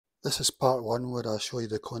This is part one where I show you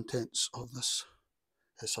the contents of this.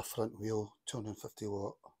 It's a front wheel 250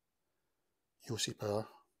 watt Yose Power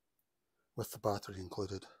with the battery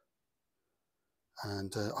included.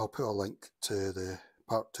 And I'll put a link to the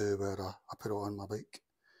part two where I put it on my bike.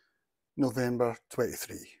 November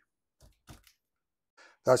 23.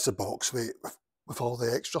 That's the box weight with all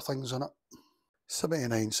the extra things in it.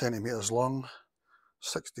 79 centimetres long,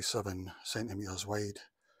 67 centimetres wide,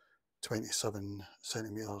 27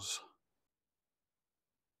 centimetres.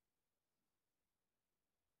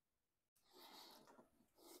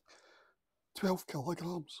 £12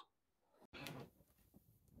 kilograms.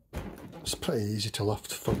 It's pretty easy to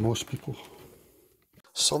lift for most people.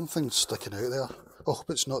 Something's sticking out there. I hope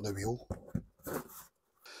it's not the wheel.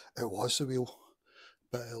 It was the wheel,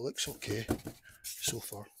 but it looks okay so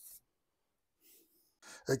far.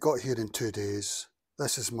 It got here in 2 days.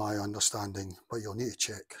 This is my understanding, but you'll need to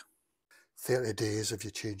check. 30 days if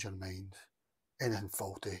you change your mind. Anything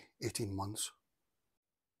faulty, 18 months.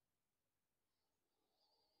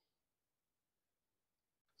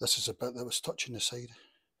 This is a bit that was touching the side,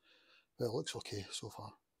 but it looks okay so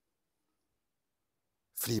far.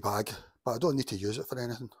 Free bag, but I don't need to use it for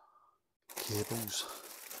anything. Cables,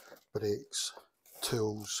 brakes,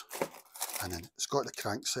 tools, and then it's got the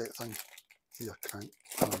crankset thing for your crank,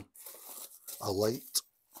 a light,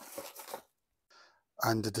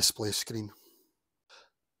 and the display screen.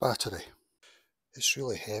 Battery. It's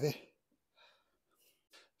really heavy.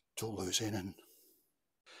 Don't lose anything.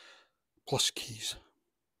 Plus keys.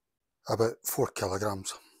 About 4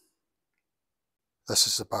 kilograms. This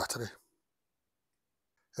is the battery.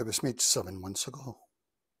 It was made 7 months ago.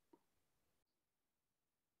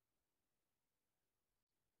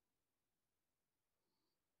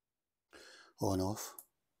 On off.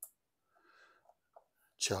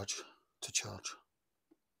 Charge to charge.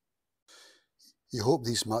 You hope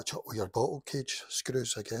these match up with your bottle cage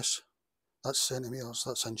screws, I guess. That's centimetres,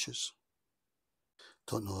 that's inches.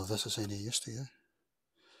 Don't know if this is any use to you.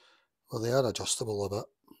 Well, they are adjustable a bit.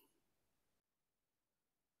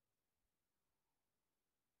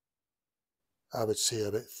 I would say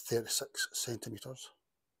about 36 centimetres.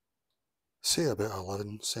 Say about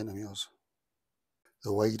 11 centimetres.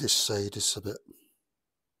 The widest side is about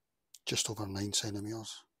just over 9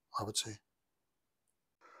 centimetres, I would say.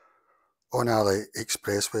 On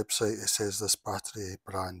AliExpress website it says this battery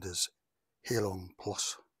brand is Hailong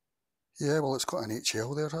Plus. Yeah, well it's got an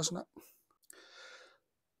HL there, hasn't it?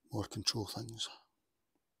 More control things.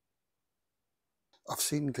 I've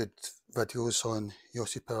seen good videos on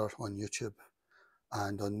Yose Power on YouTube,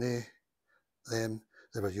 and on them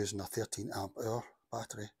they were using a 13 amp hour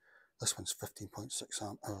battery. This one's 15.6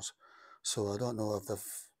 amp hours. So I don't know if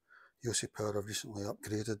Yose Power have recently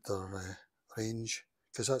upgraded their range,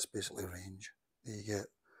 because that's basically range that you get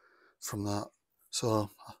from that.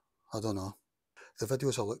 So I don't know. The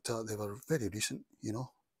videos I looked at, they were very recent, you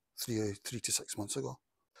know, 3 to 6 months ago.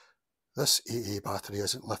 This AA battery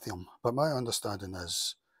isn't lithium, but my understanding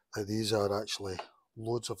is that these are actually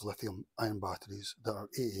loads of lithium ion batteries that are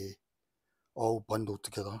AA, all bundled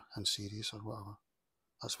together in series or whatever.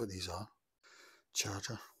 That's what these are.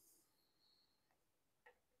 Charger.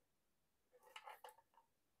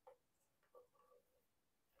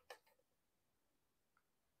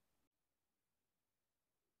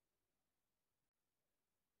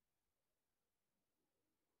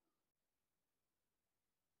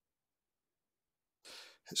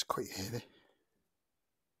 It's quite heavy.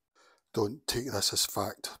 Don't take this as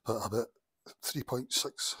fact, but about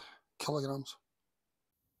 3.6 kilograms.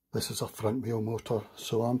 This is a front wheel motor,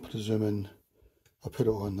 so I'm presuming I put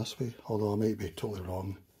it on this way, although I might be totally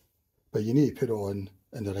wrong. But you need to put it on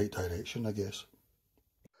in the right direction, I guess.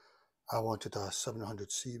 I wanted a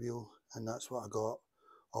 700C wheel, and that's what I got.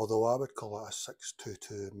 Although I would call it a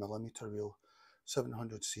 622mm wheel.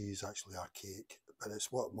 700C is actually archaic, but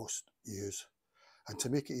it's what most use. And to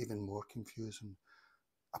make it even more confusing,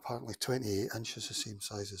 apparently 28 inch is the same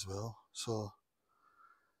size as well. So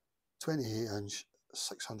 28 inch,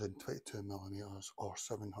 622mm or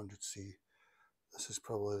 700C. This is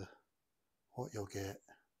probably what you'll get.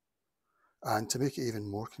 And to make it even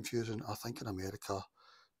more confusing, I think in America,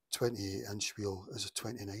 28 inch wheel is a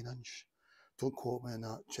 29 inch. Don't quote me on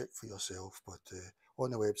that, check for yourself, but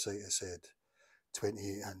on the website it said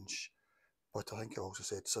 28 inch, but I think it also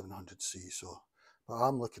said 700C, so, but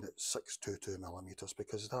I'm looking at 622mm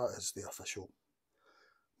because that is the official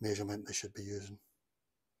measurement they should be using.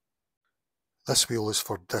 This wheel is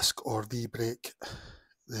for disc or V-brake.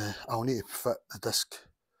 I'll need to fit the disc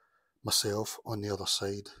myself on the other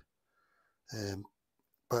side,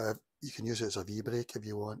 but you can use it as a V-brake if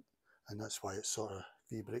you want, and that's why it's sort of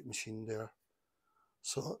brake machine there.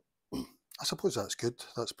 So I suppose that's good.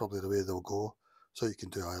 That's probably the way they'll go. So you can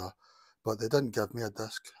do either. But they didn't give me a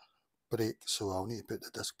disc brake, so I'll need to put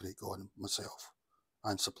the disc brake on myself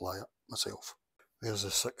and supply it myself. There's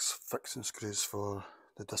the 6 fixing screws for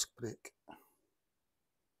the disc brake.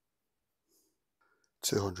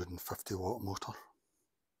 250 watt motor.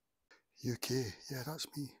 UK, yeah, that's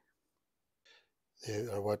me.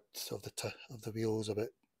 The outer width of the wheel is about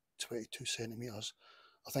 22 centimetres.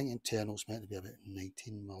 I think internal's meant to be about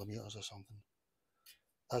 19 millimetres or something.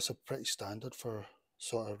 That's a pretty standard for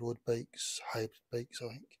sort of road bikes, hybrid bikes, I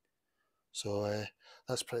think. So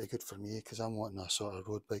that's pretty good for me because I'm wanting a sort of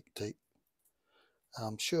road bike type.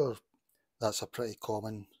 I'm sure that's a pretty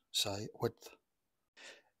common size width.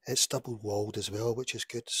 It's double walled as well, which is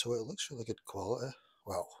good, so it looks really good quality.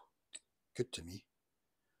 Well, good to me.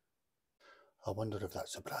 I wonder if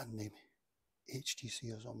that's a brand name,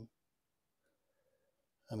 HTC or something.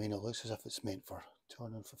 I mean, it looks as if it's meant for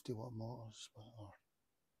 250 watt motors, or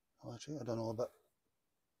electric, I don't know, but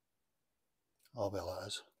oh well, it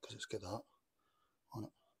is, because it's got that on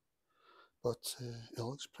it. But it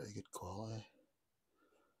looks pretty good quality.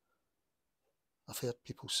 I've heard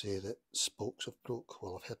people say that spokes have broke.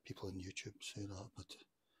 Well, I've heard people on YouTube say that, but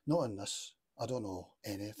not in this. I don't know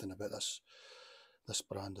anything about this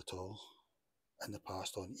brand at all. In the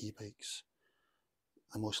past on e-bikes,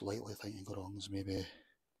 the most likely thing to go wrong is maybe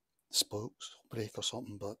spokes break or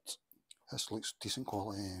something, but this looks decent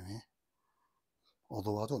quality anyway.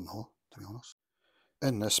 Although I don't know, to be honest.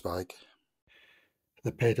 In this bag,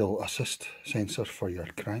 the pedal assist sensor for your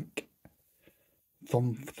crank,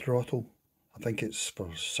 thumb throttle, I think it's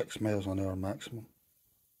for 6 miles an hour maximum,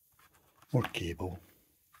 more cable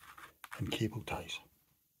and cable ties.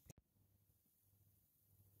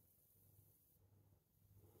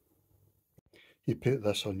 You put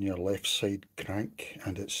this on your left side crank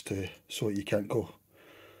and it's so you can't go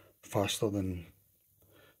faster than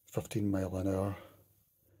 15 mile an hour.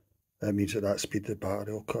 That means at that speed the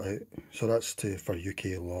battery will cut out. So that's for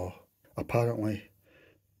UK law. Apparently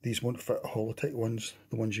these won't fit Hollowtech ones,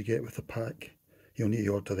 the ones you get with the pack. You'll need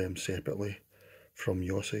to order them separately from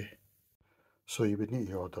Yose. So you would need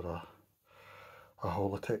to order a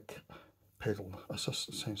Hollowtech pedal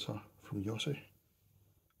assist sensor from Yose.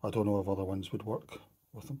 I don't know if other ones would work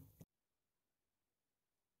with them.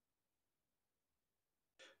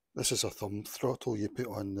 This is a thumb throttle you put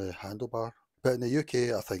on the handlebar. But in the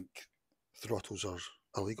UK I think throttles are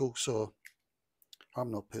illegal, so I'm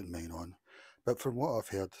not putting mine on. But from what I've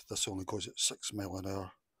heard, this only goes at 6 mile an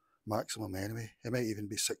hour maximum anyway. It might even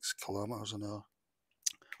be 6 kilometres an hour.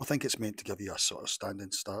 I think it's meant to give you a sort of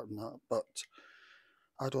standing start in that, but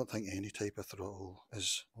I don't think any type of throttle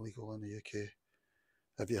is legal in the UK.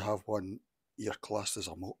 If you have one, you're classed as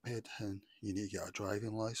a moped and you need to get a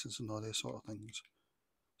driving licence and all those sort of things.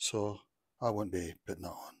 So I won't be putting that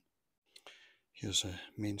on. Here's a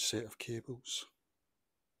main set of cables.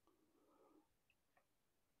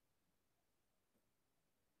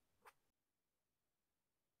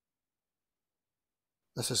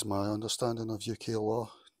 This is my understanding of UK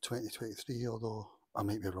law 2023, although I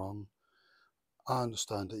might be wrong. I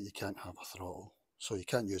understand that you can't have a throttle, so you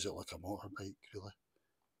can't use it like a motorbike really.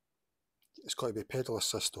 It's got to be pedal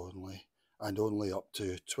assist only, and only up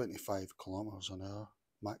to 25 kilometres an hour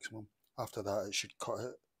maximum. After that it should cut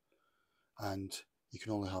it, and you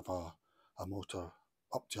can only have a motor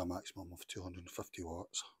up to a maximum of 250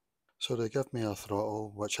 watts. So they give me a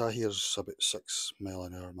throttle, which I hear is about 6 mile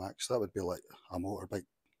an hour max. That would be like a motorbike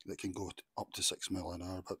that can go up to 6 mile an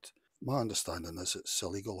hour, but my understanding is it's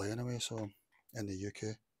illegal anyway, so in the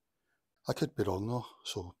UK. I could be wrong though,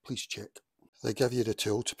 so please check. They give you the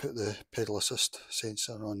tool to put the pedal assist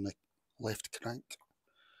sensor on the left crank,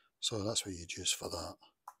 so that's what you'd use for that.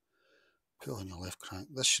 Put on your left crank.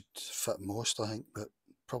 This should fit most, I think, but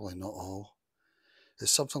probably not all.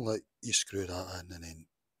 It's something like you screw that in and then,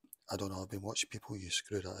 I don't know, I've been watching people, you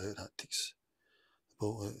screw that out, that takes the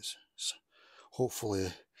bolt out. Hopefully,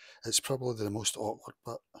 it's probably the most awkward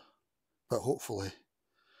bit, but hopefully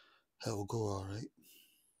it'll go alright.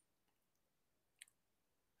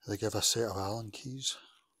 They give a set of Allen keys.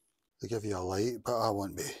 They give you a light, but I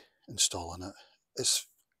won't be installing it. It's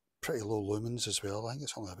pretty low lumens as well. I think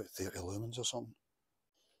it's only about 30 lumens or something.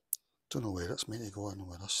 Don't know where it's meant to go in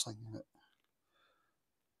with this thing. But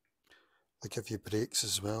they give you brakes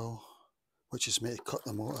as well, which is meant to cut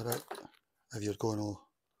the motor out if you're going all,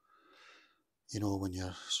 you know, when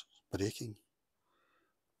you're braking.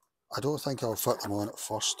 I don't think I'll fit them on at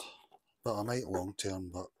first, but I might long term,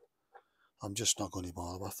 but I'm just not going to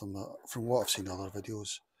bother with them. From what I've seen in other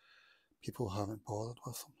videos, people haven't bothered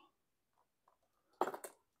with them.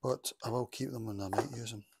 but I will keep them and I might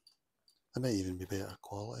use them. They might even be better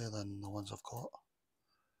quality than the ones I've got,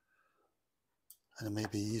 and it may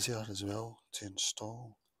be easier as well to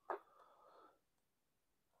install.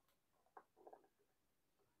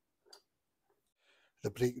 The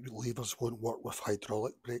brake levers won't work with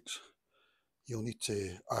hydraulic brakes. You'll need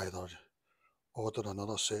to either order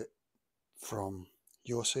another set from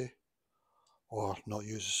Yose, or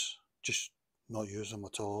just not use them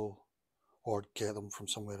at all, or get them from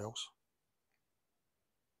somewhere else.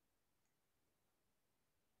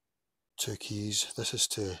 2 keys. This is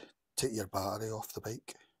to take your battery off the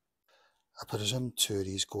bike. I presume 2 of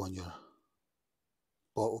these go on your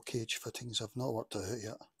bottle cage fittings. I've not worked it out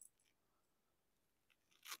yet.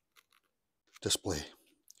 Display.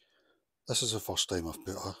 This is the first time I've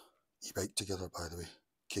put a e-bike together, by the way, in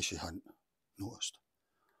case you hadn't noticed.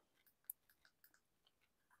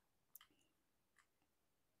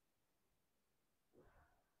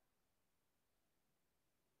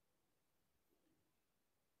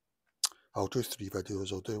 I'll do 3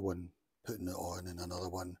 videos. I'll do one putting it on and another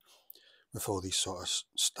one with all these sort of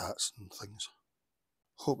stats and things.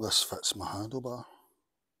 Hope this fits my handlebar.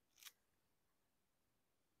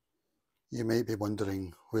 You might be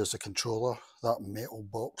wondering, where's the controller? That metal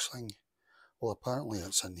box thing? Well, apparently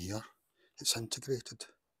it's in here. It's integrated.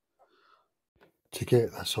 To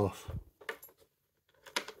get this off,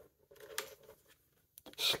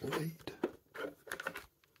 slide.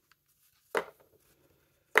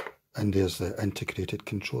 And there's the integrated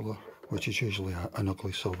controller, which is usually an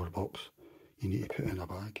ugly silver box you need to put in a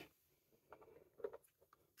bag.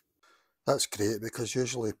 That's great because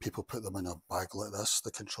usually people put them in a bag like this,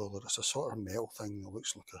 the controller. It's a sort of metal thing that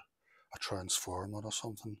looks like a transformer or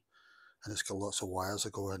something, and it's got lots of wires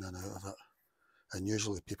that go in and out of it, and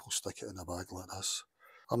usually people stick it in a bag like this.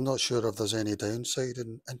 I'm not sure if there's any downside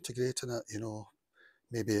in integrating it, you know,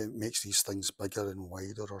 maybe it makes these things bigger and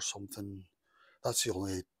wider or something. That's the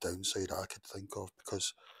only downside I could think of,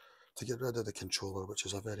 because to get rid of the controller, which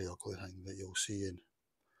is a very ugly thing that you'll see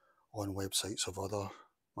on websites of other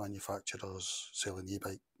manufacturers selling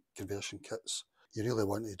e-bike conversion kits, you really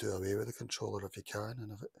want to do away with the controller if you can,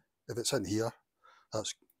 and if it's in here,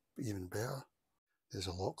 that's even better. There's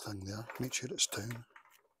a lock thing there, make sure it's down,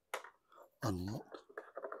 unlocked.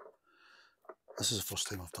 This is the first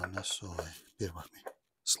time I've done this, so bear with me.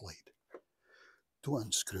 Slide. Don't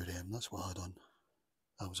unscrew them, that's what I done.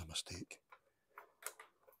 That was a mistake.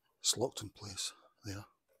 It's locked in place, there.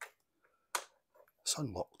 It's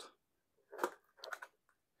unlocked.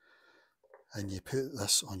 And you put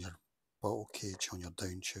this on your bottle cage, on your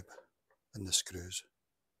down tube, in the screws.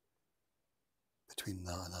 Between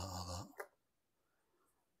that and that.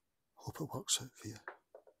 Hope it works out for you.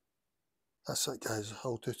 That's it, guys.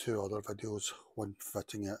 I'll do 2 other videos, one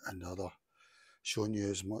fitting it and the other showing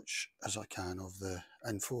you as much as I can of the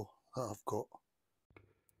info that I've got.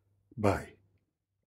 Bye.